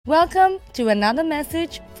Welcome to another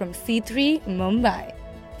message from C3 Mumbai.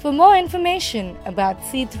 For more information about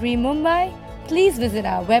C3 Mumbai, please visit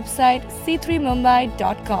our website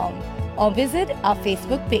c3mumbai.com or visit our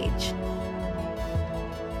Facebook page.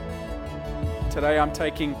 Today I'm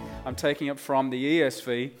taking it from the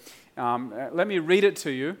ESV. Let me read it to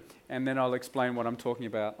you, and then I'll explain what I'm talking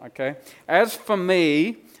about, okay? As for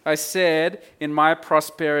me, I said, in my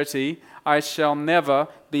prosperity, I shall never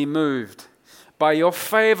be moved. By your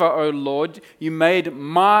favor, O Lord, you made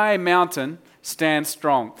my mountain stand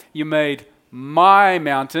strong. You made my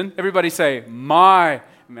mountain. Everybody say, my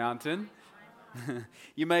mountain.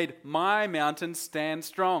 You made my mountain stand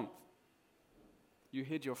strong. You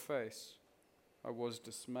hid your face. I was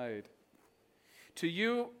dismayed. To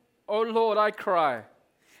you, O Lord, I cry,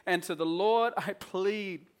 and to the Lord I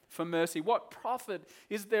plead for mercy. What profit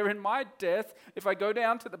is there in my death? If I go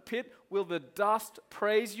down to the pit, will the dust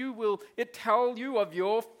praise you? Will it tell you of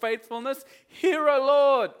your faithfulness? Hear, O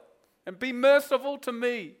Lord, and be merciful to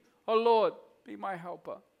me. O Lord, be my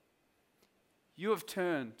helper. You have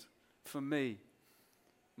turned for me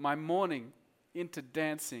my mourning into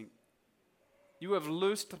dancing. You have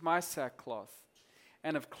loosed my sackcloth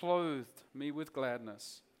and have clothed me with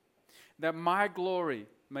gladness, that my glory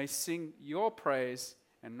may sing your praise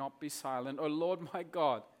and not be silent. O Lord my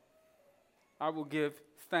God, I will give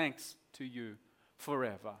thanks to you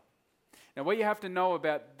forever. Now, what you have to know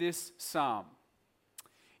about this psalm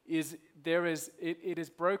is it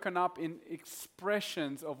is broken up in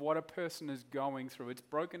expressions of what a person is going through. It's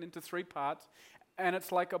broken into three parts, and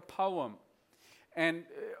it's like a poem. And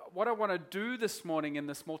what I want to do this morning in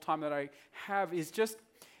the small time that I have is just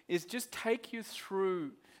take you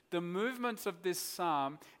through the movements of this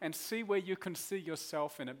psalm and see where you can see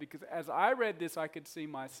yourself in it. Because as I read this, I could see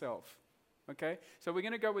myself. Okay? So we're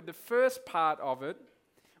going to go with the first part of it,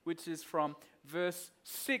 which is from verse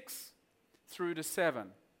 6 through to 7.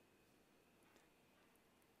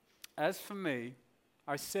 As for me,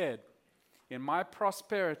 I said, in my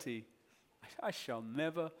prosperity, I shall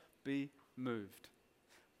never be moved.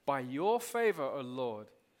 By your favor, O Lord,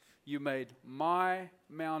 you made my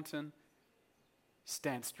mountain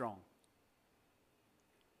stand strong.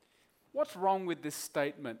 What's wrong with this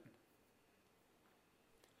statement?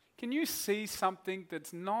 Can you see something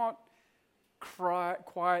that's not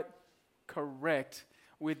quite correct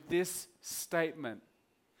with this statement?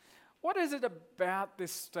 What is it about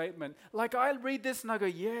this statement? Like, I read this and I go,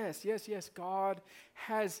 yes, God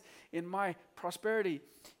has, in my prosperity,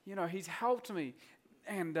 He's helped me.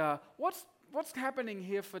 And what's happening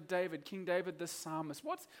here for David, King David the psalmist?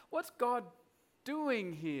 What's God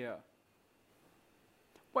doing here?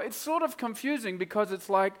 Well, it's sort of confusing because it's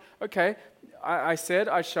like, okay, I said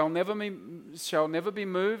I shall never be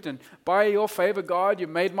moved, and by your favor, God, you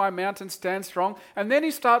made my mountain stand strong. And then he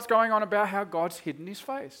starts going on about how God's hidden his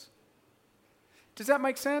face. Does that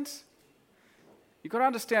make sense? You've got to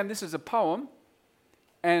understand this is a poem,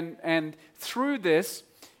 and through this,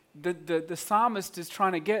 the psalmist is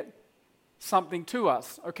trying to get something to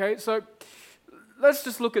us. Okay, so let's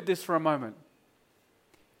just look at this for a moment.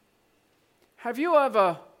 Have you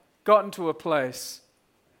ever gotten to a place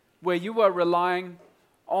where you are relying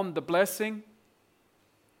on the blessing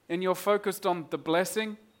and you're focused on the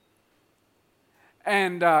blessing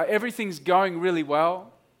and everything's going really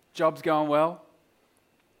well, job's going well,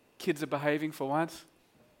 kids are behaving for once,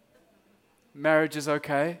 marriage is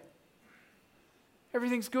okay,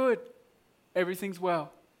 everything's good, everything's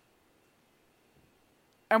well.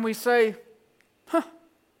 And we say,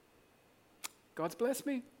 God's blessed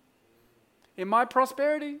me. In my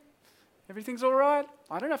prosperity, everything's all right.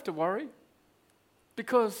 I don't have to worry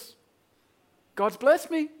because God's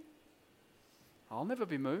blessed me. I'll never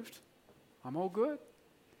be moved. I'm all good.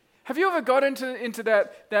 Have you ever got into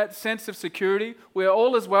that sense of security where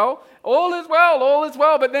all is well? All is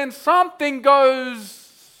well, but then something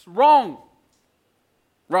goes wrong,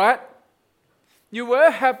 right? You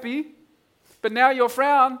were happy, but now your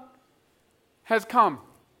frown has come.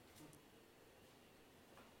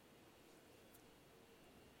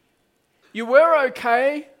 You were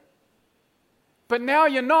okay, but now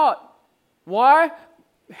you're not. Why?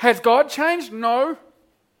 Has God changed? No.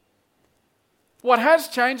 What has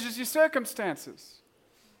changed is your circumstances.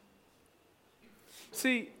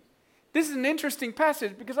 See, this is an interesting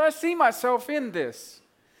passage because I see myself in this,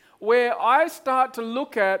 where I start to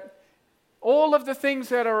look at all of the things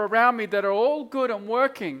that are around me that are all good and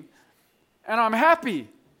working, and I'm happy.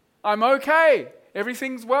 I'm okay.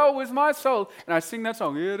 Everything's well with my soul. And I sing that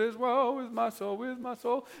song, it is well with my soul,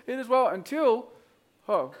 it is well, until,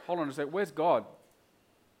 hold on a sec, where's God?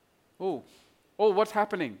 Oh, what's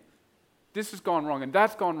happening? This has gone wrong and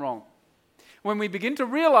that's gone wrong. When we begin to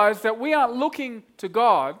realize that we aren't looking to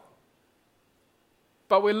God,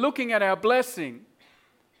 but we're looking at our blessing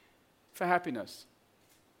for happiness.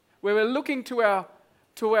 Where we're looking to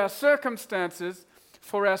our circumstances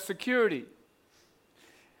for our security.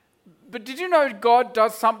 But did you know God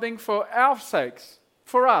does something for our sakes,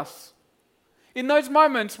 for us? In those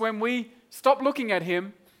moments when we stop looking at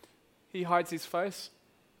Him, He hides His face.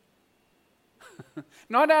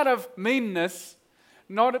 Not out of meanness,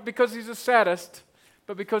 not because He's a sadist,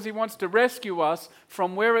 but because He wants to rescue us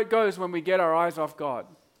from where it goes when we get our eyes off God.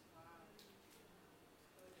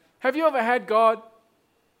 Have you ever had God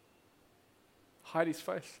hide His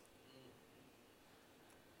face?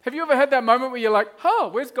 Have you ever had that moment where you're like, oh,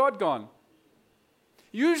 where's God gone?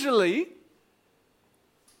 Usually,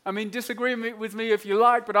 disagree with me if you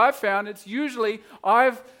like, but I've found it's usually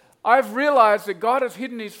I've realized that God has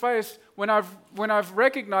hidden His face when I've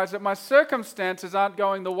recognized that my circumstances aren't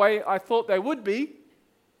going the way I thought they would be.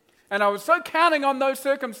 And I was so counting on those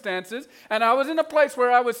circumstances, and I was in a place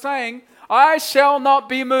where I was saying, I shall not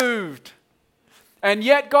be moved. And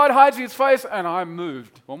yet God hides His face, and I'm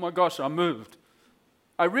moved. Oh my gosh, I'm moved.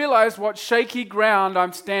 I realize what shaky ground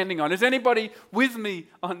I'm standing on. Is anybody with me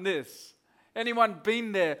on this? Anyone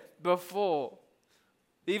been there before?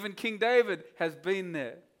 Even King David has been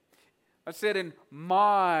there. I said in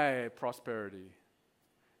my prosperity.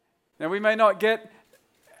 Now we may not get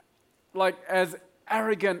like as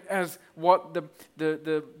arrogant as what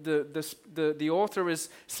the author is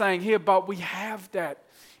saying here, but we have that.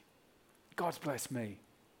 God's blessed me.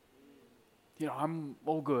 I'm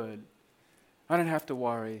all good. I don't have to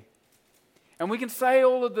worry. And we can say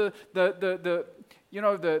all of the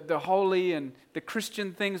holy and the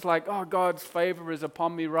Christian things like, oh, God's favor is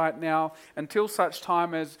upon me right now, until such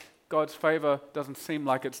time as God's favor doesn't seem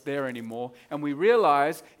like it's there anymore. And we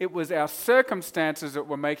realize it was our circumstances that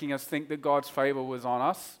were making us think that God's favor was on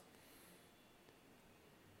us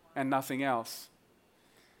and nothing else.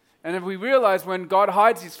 And if we realize when God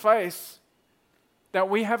hides His face, that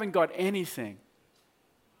we haven't got anything.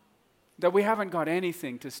 That we haven't got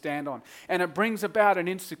anything to stand on. And it brings about an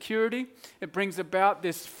insecurity. It brings about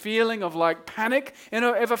this feeling of like panic.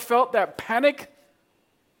 Ever felt that panic?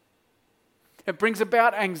 It brings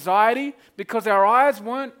about anxiety because our eyes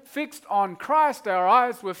weren't fixed on Christ. Our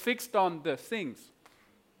eyes were fixed on the things.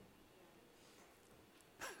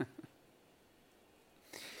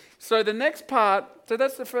 So the next part, so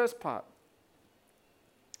that's the first part.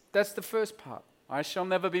 That's the first part. I shall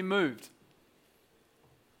never be moved.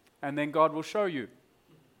 And then God will show you,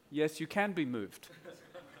 yes, you can be moved.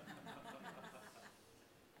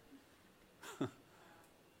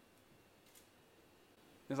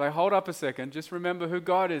 As I hold up a second, just remember who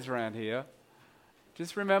God is around here.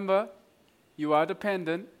 Just remember, you are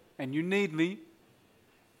dependent and you need me.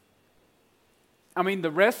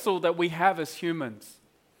 The wrestle that we have as humans,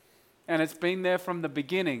 and it's been there from the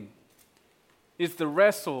beginning, is the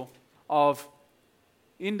wrestle of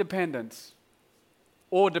independence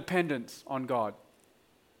or dependence on God.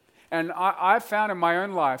 And I've found in my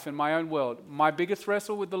own life, in my own world, my biggest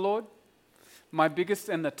wrestle with the Lord, my biggest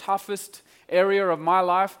and the toughest area of my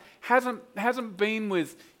life hasn't been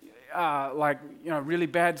with really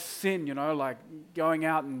bad sin, like going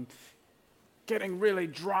out and getting really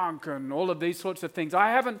drunk and all of these sorts of things.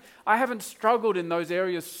 I haven't struggled in those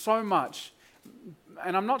areas so much.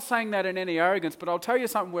 And I'm not saying that in any arrogance, but I'll tell you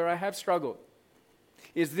something where I have struggled.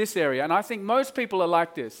 Is this area. And I think most people are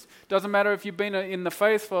like this. Doesn't matter if you've been in the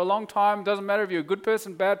faith for a long time. Doesn't matter if you're a good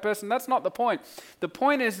person, bad person. That's not the point. The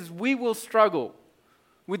point is we will struggle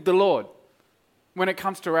with the Lord when it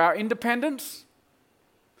comes to our independence.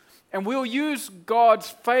 And we'll use God's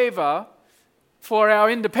favor for our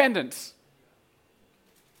independence.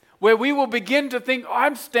 Where we will begin to think,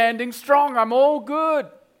 I'm standing strong. I'm all good.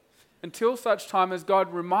 Until such time as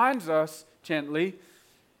God reminds us gently,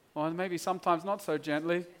 or maybe sometimes not so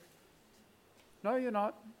gently. No, you're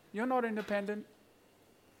not. You're not independent.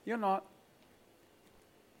 You're not.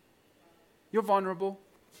 You're vulnerable.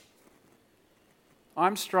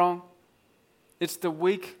 I'm strong. It's the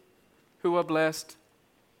weak who are blessed.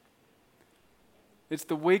 It's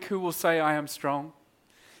the weak who will say, I am strong.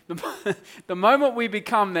 The moment we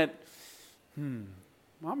become that,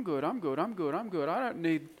 I'm good. I don't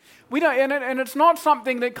need... And it's not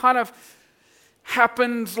something that kind of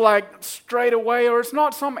happens like straight away, or it's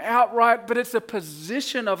not some outright, but it's a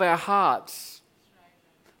position of our hearts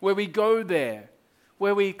where we go there,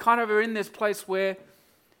 where we kind of are in this place where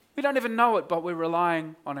we don't even know it, but we're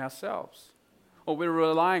relying on ourselves, or we're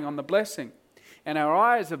relying on the blessing. And our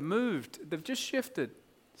eyes have moved, they've just shifted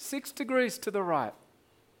 6 degrees to the right.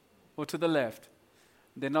 or to the left.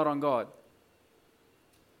 They're not on God.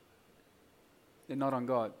 They're not on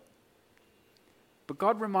God. But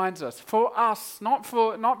God reminds us, for us,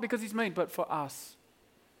 not because He's mean, but for us.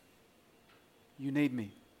 You need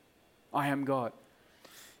me. I am God.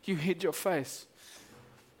 You hid your face.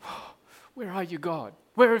 Where are you, God?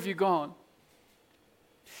 Where have you gone?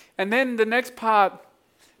 And then the next part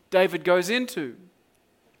David goes into.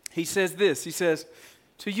 He says this. He says,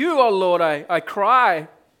 to you, O Lord, I cry.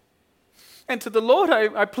 And to the Lord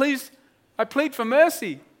I plead for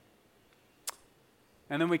mercy.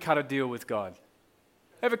 And then we cut a deal with God.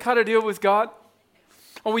 Ever cut a deal with God?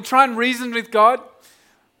 Or we try and reason with God.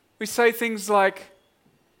 We say things like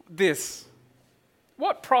this.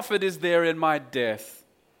 What profit is there in my death?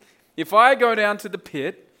 If I go down to the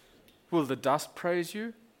pit, will the dust praise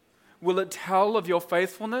you? Will it tell of your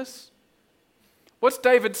faithfulness? What's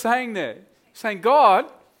David saying there? Saying,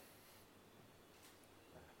 God,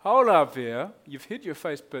 hold up here. You've hid your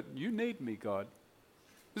face, but you need me, God.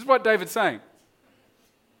 This is what David's saying.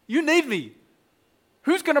 You need me.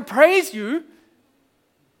 Who's going to praise you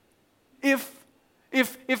if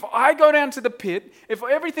I go down to the pit, if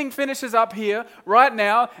everything finishes up here right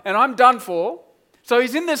now and I'm done for? So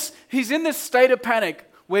he's in this state of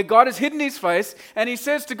panic where God has hidden his face and he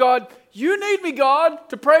says to God, you need me, God,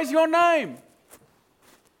 to praise your name.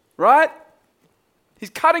 Right? He's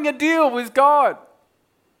cutting a deal with God.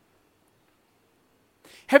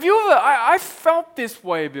 Have you ever, I felt this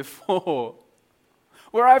way before,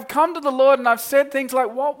 where I've come to the Lord and I've said things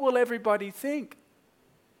like, what will everybody think?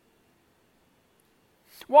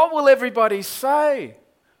 What will everybody say?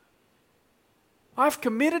 I've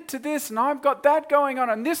committed to this and I've got that going on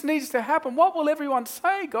and this needs to happen. What will everyone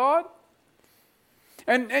say, God?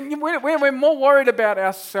 And we're more worried about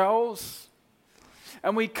ourselves.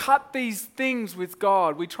 And we cut these things with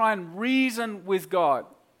God. We try and reason with God.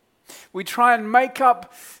 We try and make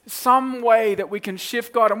up some way that we can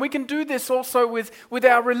shift God. And we can do this also with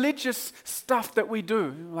our religious stuff that we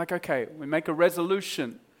do. Like, okay, we make a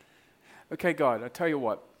resolution. Okay, God, I tell you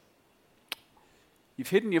what. You've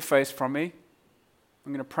hidden your face from me.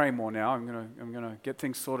 I'm going to pray more now. I'm going to get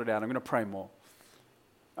things sorted out. I'm going to pray more.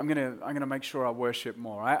 I'm going to make sure I worship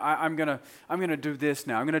more. I'm going to do this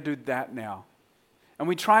now. I'm going to do that now. And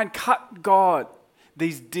we try and cut God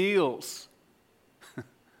these deals.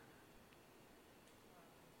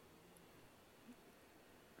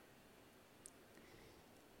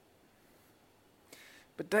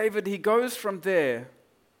 But David, he goes from there.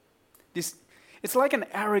 It's like an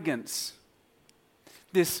arrogance.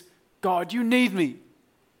 This, God, you need me,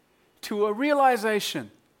 to a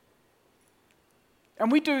realization.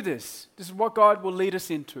 And we do this. This is what God will lead us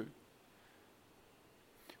into.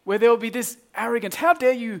 Where there will be this arrogance. How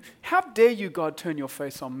dare you, God, turn your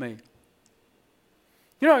face on me?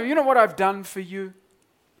 You know what I've done for you?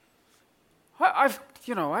 I've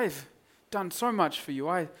done so much for you.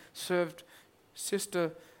 I served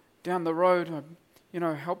sister down the road.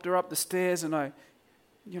 I helped her up the stairs, and I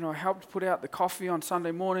helped put out the coffee on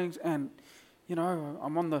Sunday mornings, and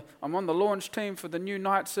I'm on the launch team for the new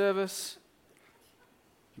night service.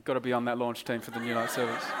 You've got to be on that launch team for the new night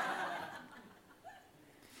service.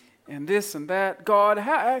 And this and that. God,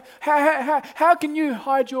 how can you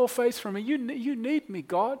hide your face from me? You need me,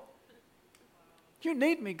 God. You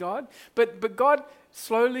need me, God. But God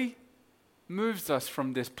slowly moves us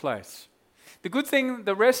from this place. The good thing,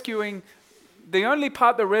 the only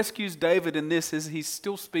part that rescues David in this is he's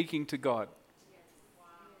still speaking to God.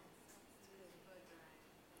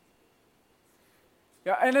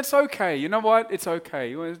 Yeah, and it's okay. You know what? It's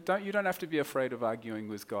okay. You don't have to be afraid of arguing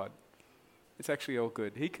with God. It's actually all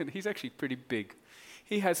good. He's actually pretty big.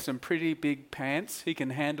 He has some pretty big pants. He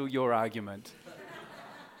can handle your argument.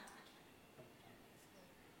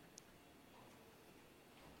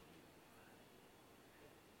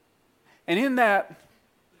 And in that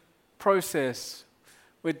process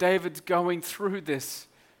where David's going through this,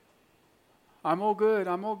 I'm all good,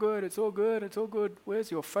 it's all good.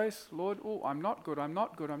 Where's your face, Lord? Oh, I'm not good.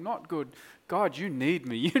 God, you need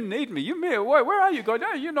me. Where are you, God?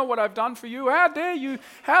 You know what I've done for you. How dare you?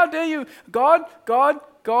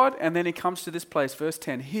 God. And then he comes to this place, verse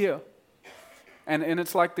 10, here. And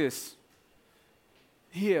it's like this.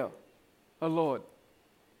 Here, O Lord,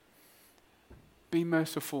 be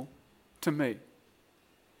merciful to me.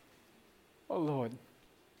 O Lord,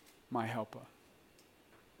 my helper.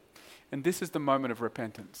 And this is the moment of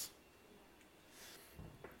repentance.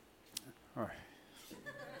 All right.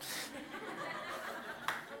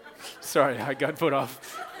 Sorry, I got put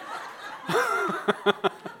off.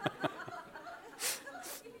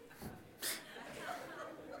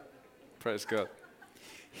 Praise God.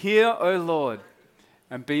 Hear, O Lord,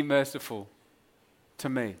 and be merciful to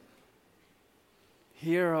me.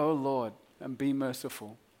 Hear, O Lord, and be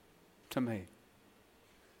merciful to me.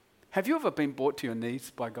 Have you ever been brought to your knees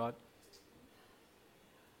by God?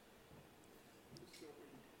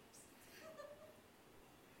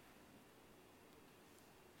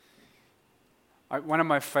 One of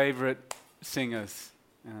my favorite singers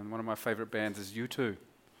and one of my favorite bands is U2.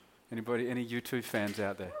 Anybody, any U2 fans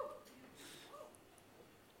out there?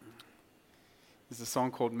 There's a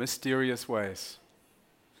song called Mysterious Ways.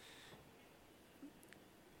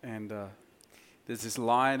 And there's this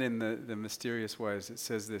line in the Mysterious Ways. It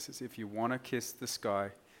says this, it's, if you want to kiss the sky,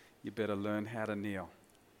 you better learn how to kneel.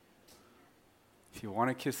 If you want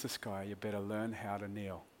to kiss the sky, you better learn how to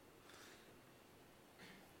kneel.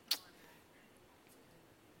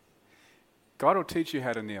 God will teach you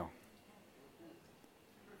how to kneel.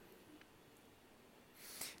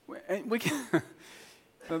 We can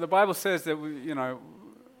the Bible says that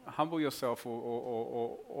humble yourself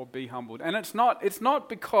or be humbled, and it's not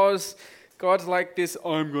because God's like this.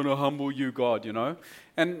 I'm going to humble you, God.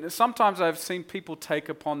 And sometimes I've seen people take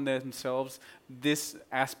upon themselves this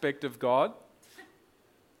aspect of God.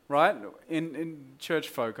 Right? In church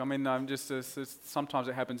folk, sometimes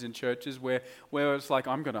it happens in churches where it's like,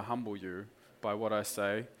 I'm going to humble you by what I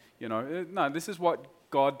say. No, this is what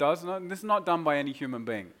God does. No, this is not done by any human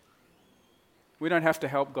being. We don't have to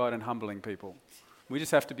help God in humbling people. We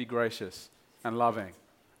just have to be gracious and loving,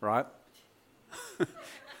 right?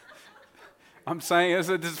 I'm saying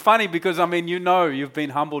it's funny because, you've been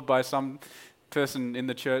humbled by some person in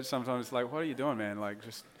the church. Sometimes it's like, what are you doing, man? Like,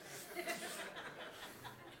 just,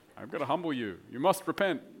 I'm going to humble you. You must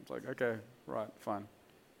repent. It's like, okay, right, fine.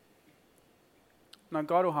 No,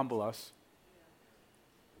 God will humble us.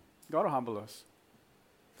 God will humble us.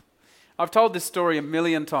 I've told this story a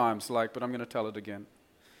million times, but I'm going to tell it again.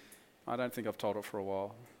 I don't think I've told it for a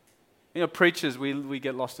while. Preachers, we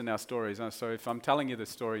get lost in our stories. So if I'm telling you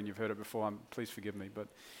this story and you've heard it before, please forgive me. But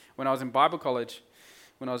when I was in Bible college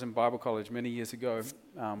many years ago,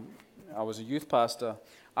 I was a youth pastor.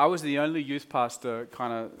 I was the only youth pastor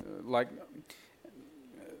at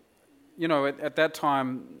that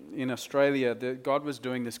time in Australia, God was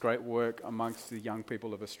doing this great work amongst the young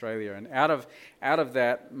people of Australia. And out of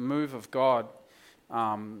that move of God,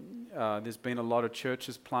 there's been a lot of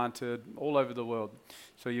churches planted all over the world.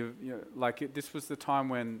 So this was the time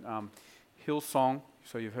when Hillsong,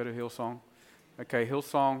 so you've heard of Hillsong? Okay,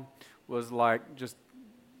 Hillsong was like just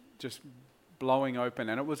blowing open,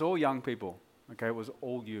 and it was all young people. Okay, it was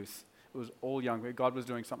all youth. It was all young. God was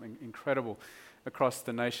doing something incredible across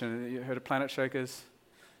the nation. You heard of Planet Shakers?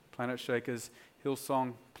 Planet Shakers,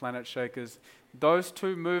 Hillsong, Planet Shakers. Those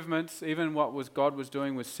two movements, even what God was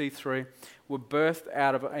doing with C3, were birthed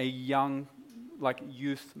out of a young,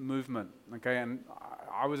 youth movement. Okay, and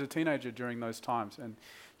I was a teenager during those times, and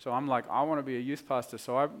so I'm like, I want to be a youth pastor.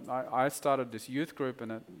 So I started this youth group,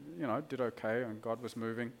 and it did okay, and God was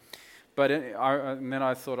moving. But and then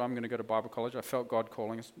I thought, I'm going to go to Bible college. I felt God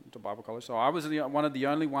calling us to Bible college. So I was one of the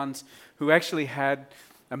only ones who actually had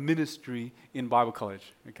a ministry in Bible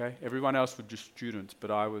college. Okay, everyone else were just students,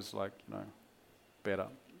 but I was better.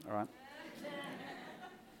 All right.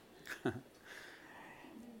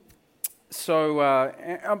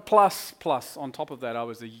 So plus on top of that, I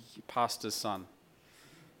was a pastor's son.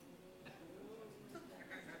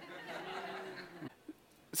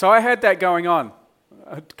 So I had that going on.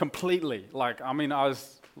 Completely. I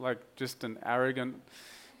was just an arrogant,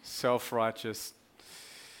 self-righteous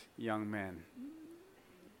young man.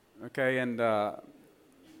 Okay, and that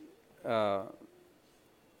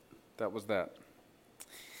was that.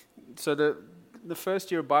 So the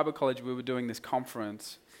first year of Bible college, we were doing this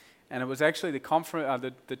conference, and it was actually the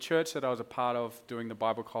conference. The church that I was a part of doing the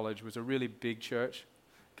Bible college was a really big church.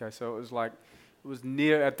 Okay, so it was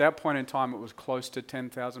near, at that point in time, it was close to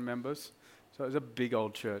 10,000 members. So it was a big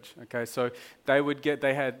old church, okay? So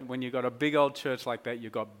when you got a big old church like that, you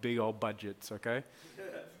got big old budgets, okay?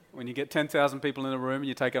 When you get 10,000 people in a room,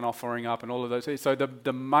 you take an offering up and all of those. So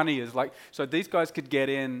the money is so these guys could get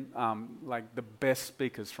in the best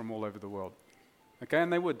speakers from all over the world, okay?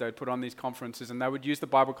 And they'd put on these conferences, and they would use the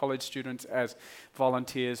Bible college students as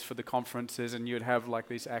volunteers for the conferences, and you'd have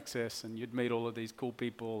these access, and you'd meet all of these cool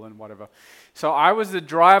people and whatever. So I was the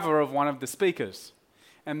driver of one of the speakers.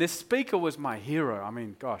 And this speaker was my hero.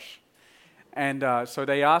 Gosh. And so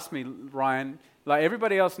they asked me, Ryan,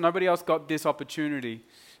 everybody else, nobody else got this opportunity.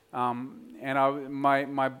 And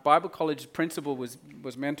my Bible college principal was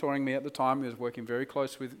mentoring me at the time. He was working very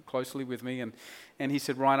closely with me. And he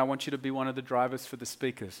said, Ryan, I want you to be one of the drivers for the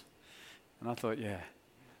speakers. And I thought, yeah,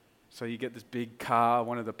 So you get this big car,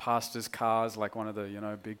 one of the pastor's cars, like one of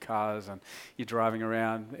the, big cars, and you're driving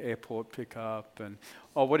around the airport pickup, and,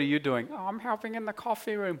 oh, what are you doing? Oh, I'm helping in the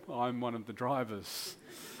coffee room. I'm one of the drivers.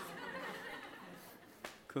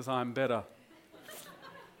 Because I'm better.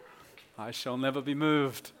 I shall never be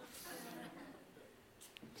moved.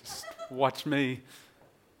 Just watch me,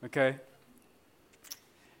 okay?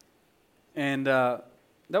 And that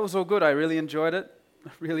was all good. I really enjoyed it.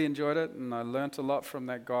 And I learnt a lot from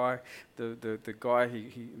that guy. The guy,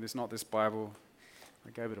 there's not this Bible. I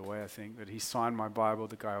gave it away, I think, but he signed my Bible,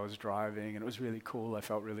 the guy I was driving, and it was really cool. I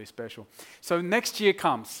felt really special. So next year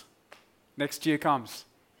comes,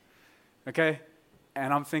 okay?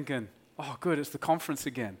 And I'm thinking, oh, good, it's the conference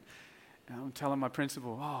again. And I'm telling my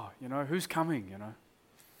principal, who's coming,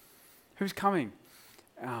 Who's coming?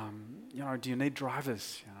 Do you need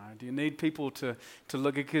drivers? Do you need people to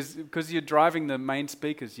look at, because you're driving the main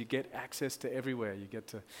speakers, you get access to everywhere. You get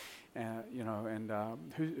to,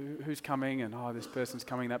 who's coming? And this person's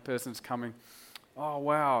coming, that person's coming. Oh,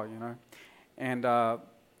 wow, And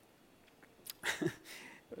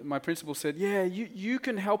my principal said, yeah, you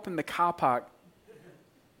can help in the car park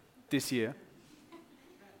this year.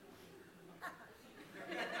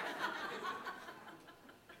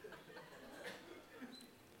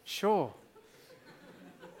 Sure.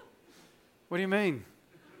 What do you mean?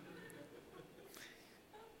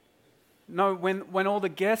 No, when all the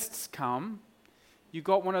guests come, you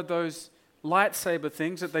got one of those lightsaber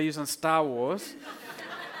things that they use on Star Wars,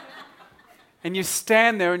 and you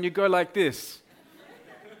stand there and you go like this.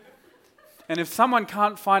 And if someone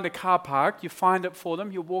can't find a car park, you find it for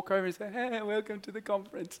them. You walk over and say, hey, welcome to the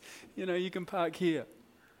conference. You can park here.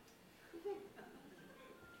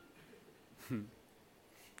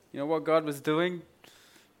 You know what God was doing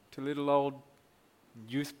to little old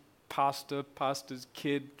youth pastor's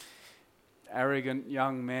kid, arrogant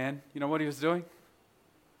young man? You know what he was doing?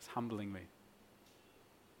 He's humbling me.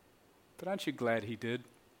 But aren't you glad he did?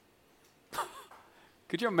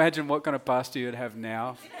 Could you imagine what kind of pastor you'd have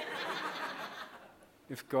now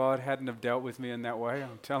if God hadn't have dealt with me in that way?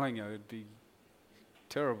 I'm telling you, it'd be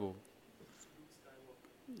terrible.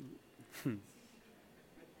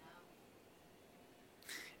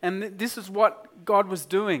 And this is what God was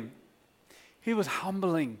doing. He was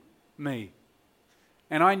humbling me.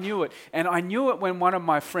 And I knew it. And I knew it when one of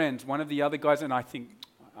my friends, one of the other guys, and I think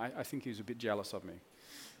he was a bit jealous of me.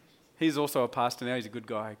 He's also a pastor now. He's a good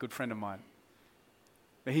guy, a good friend of mine.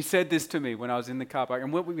 But he said this to me when I was in the car park.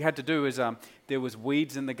 And what we had to do is there was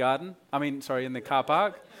weeds in the in the car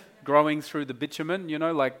park, growing through the bitumen,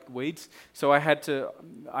 like weeds. So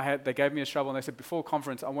they gave me a shovel and they said, before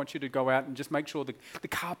conference, I want you to go out and just make sure the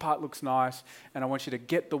car park looks nice, and I want you to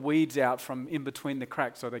get the weeds out from in between the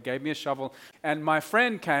cracks. So they gave me a shovel, and my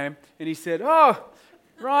friend came and he said, oh,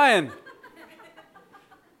 Ryan,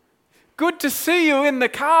 good to see you in the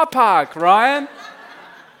car park, Ryan.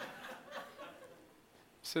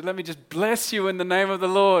 So let me just bless you in the name of the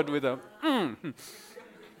Lord with a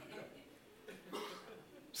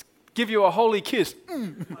give you a holy kiss.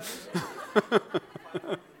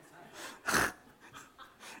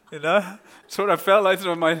 That's what I felt like. That's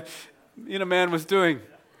what my inner man was doing.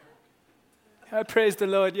 I praise the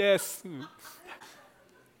Lord, yes.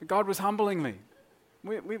 God was humbling me.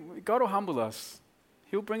 God will humble us.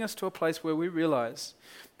 He'll bring us to a place where we realize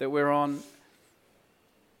that we're on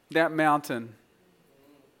that mountain.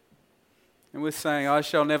 And we're saying, I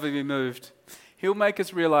shall never be moved. He'll make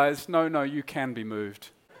us realize, no, you can be moved.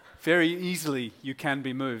 Very easily, you can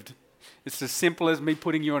be moved. It's as simple as me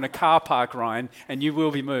putting you in a car park, Ryan, and you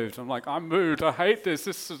will be moved. I'm like, I'm moved. I hate this.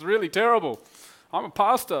 This is really terrible. I'm a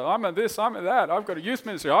pastor. I'm a this. I'm a that. I've got a youth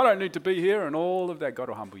ministry. I don't need to be here, and all of that. God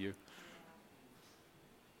will humble you.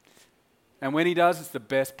 And when he does, it's the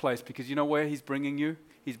best place, because you know where he's bringing you?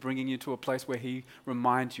 He's bringing you to a place where he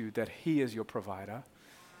reminds you that he is your provider.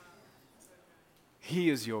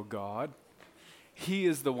 He is your God. He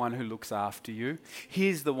is the one who looks after you.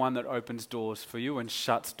 He's the one that opens doors for you and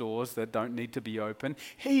shuts doors that don't need to be open.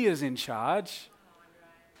 He is in charge.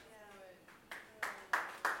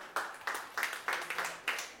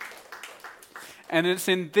 And it's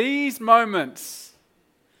in these moments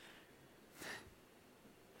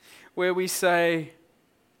where we say,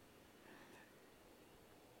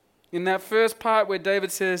 in that first part where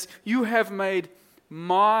David says, you have made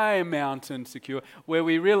my mountain secure, where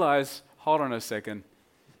we realize, hold on a second,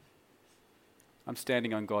 I'm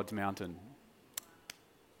standing on God's mountain.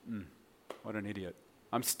 What an idiot.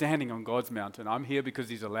 I'm standing on God's mountain. I'm here because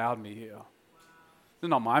he's allowed me here. This is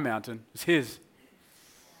not my mountain, it's his.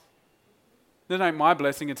 This ain't my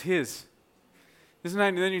blessing, it's his. This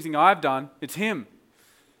ain't anything I've done, it's him.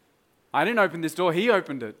 I didn't open this door, He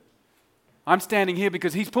opened it. I'm standing here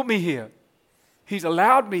because He's put me here. He's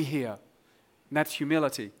allowed me here. And that's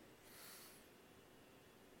humility.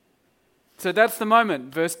 So that's the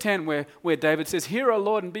moment, verse 10, where David says, "Hear, O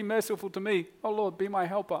Lord, and be merciful to me. O Lord, be my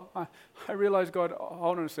helper." I realize, God,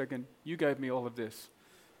 hold on a second. You gave me all of this.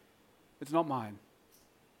 It's not mine.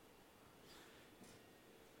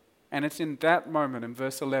 And it's in that moment, in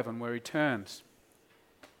verse 11, where he turns,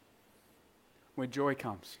 where joy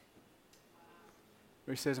comes.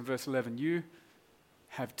 Where he says in verse 11, "You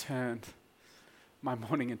have turned my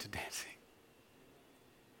mourning into dancing."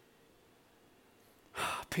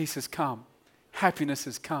 Peace has come. Happiness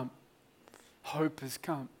has come. Hope has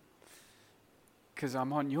come. Because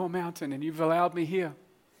I'm on your mountain and you've allowed me here.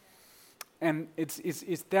 And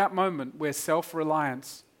it's that moment where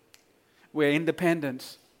self-reliance, where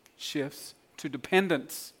independence shifts to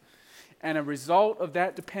dependence. And a result of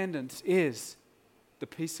that dependence is the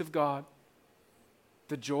peace of God,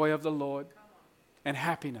 the joy of the Lord, and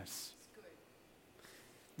happiness.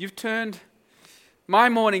 You've turned my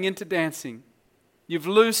mourning into dancing. You've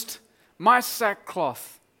loosed my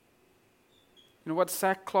sackcloth. You know what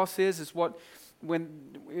sackcloth is? It's what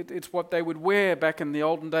they would wear back in the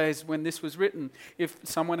olden days when this was written. If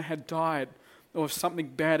someone had died or if something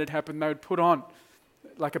bad had happened, they would put on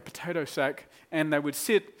like a potato sack and they would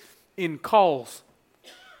sit in coals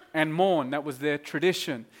and mourn. That was their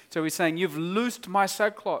tradition. So he's saying, "You've loosed my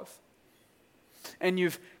sackcloth and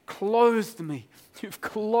you've clothed me. You've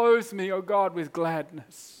clothed me, O God, with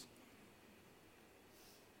gladness."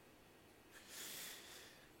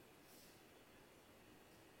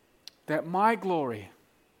 That my glory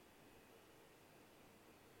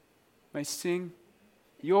may sing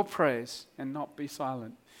your praise and not be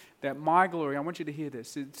silent. That my glory, I want you to hear this.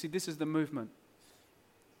 See, this is the movement.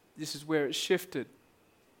 This is where it shifted.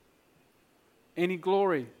 Any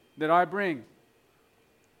glory that I bring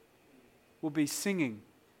will be singing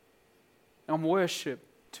and worship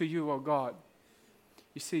to you, O God.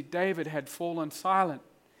 You see, David had fallen silent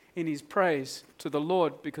in his praise to the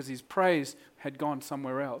Lord because his praise had gone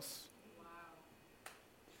somewhere else.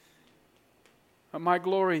 My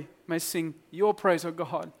glory may sing your praise, O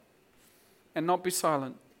God, and not be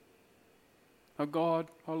silent. O God,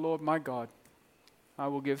 O Lord, my God, I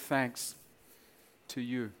will give thanks to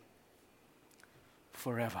you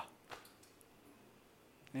forever.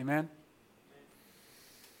 Amen?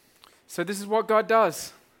 So this is what God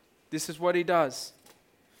does. This is what He does.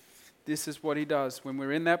 This is what He does when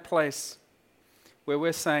we're in that place where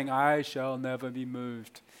we're saying, "I shall never be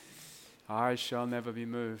moved. I shall never be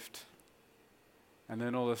moved." And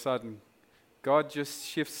then all of a sudden, God just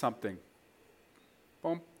shifts something.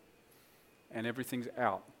 Boom. And everything's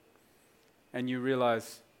out. And you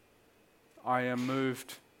realize, I am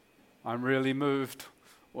moved. I'm really moved.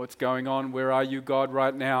 What's going on? Where are you, God,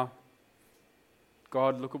 right now?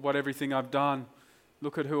 God, look at what everything I've done.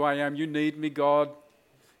 Look at who I am. You need me, God.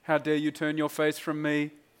 How dare you turn your face from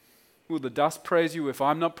me? Will the dust praise you if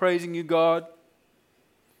I'm not praising you, God?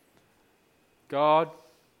 God.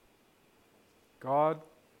 God.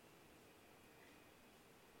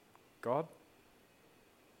 God.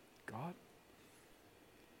 God.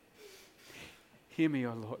 Hear me,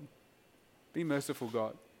 O Lord. Be merciful,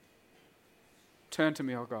 God. Turn to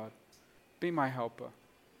me, O God. Be my helper.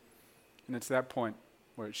 And it's that point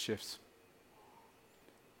where it shifts.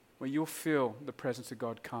 Where you'll feel the presence of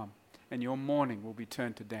God come and your mourning will be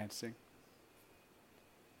turned to dancing.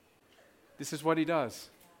 This is what He does.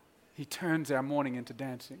 He turns our mourning into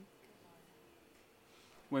dancing.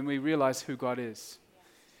 When we realize who God is.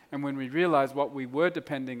 And when we realize what we were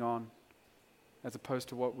depending on as opposed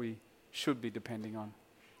to what we should be depending on.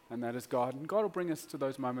 And that is God. And God will bring us to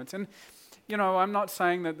those moments. And, you know, I'm not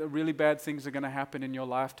saying that the really bad things are going to happen in your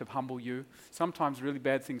life to humble you. Sometimes really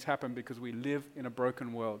bad things happen because we live in a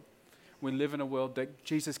broken world. We live in a world that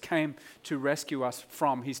Jesus came to rescue us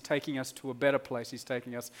from. He's taking us to a better place. He's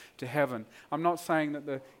taking us to heaven. I'm not saying that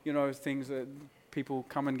the, things that people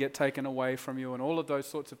come and get taken away from you and all of those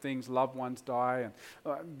sorts of things, loved ones die,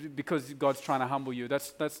 and because God's trying to humble you.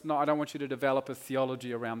 That's not. I don't want you to develop a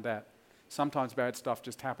theology around that. Sometimes bad stuff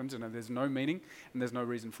just happens and there's no meaning and there's no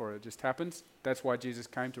reason for it. It just happens. That's why Jesus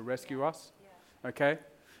came to rescue us. Yeah. Okay?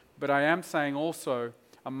 But I am saying also,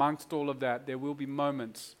 amongst all of that, there will be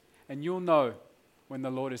moments, and you'll know when the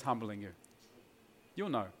Lord is humbling you. You'll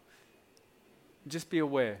know. Just be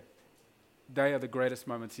aware. They are the greatest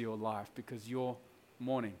moments of your life because your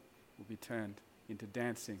mourning will be turned into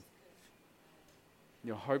dancing.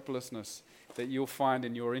 Your hopelessness that you'll find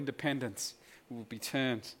in your independence will be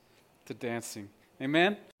turned to dancing.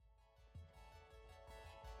 Amen?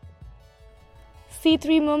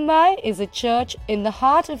 C3 Mumbai is a church in the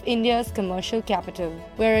heart of India's commercial capital,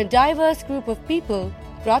 where a diverse group of people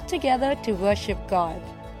brought together to worship God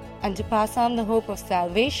and to pass on the hope of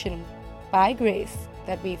salvation by grace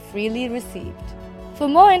that we freely received. For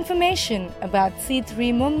more information about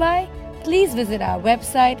C3 Mumbai, please visit our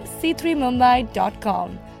website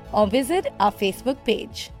c3mumbai.com or visit our Facebook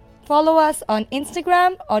page. Follow us on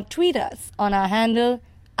Instagram or tweet us on our handle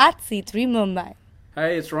 @C3 Mumbai.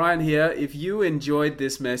 Hey, it's Ryan here. If you enjoyed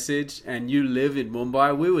this message and you live in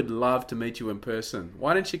Mumbai, we would love to meet you in person.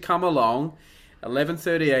 Why don't you come along,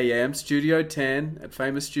 11:30 a.m., Studio 10 at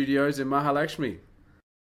Famous Studios in Mahalakshmi.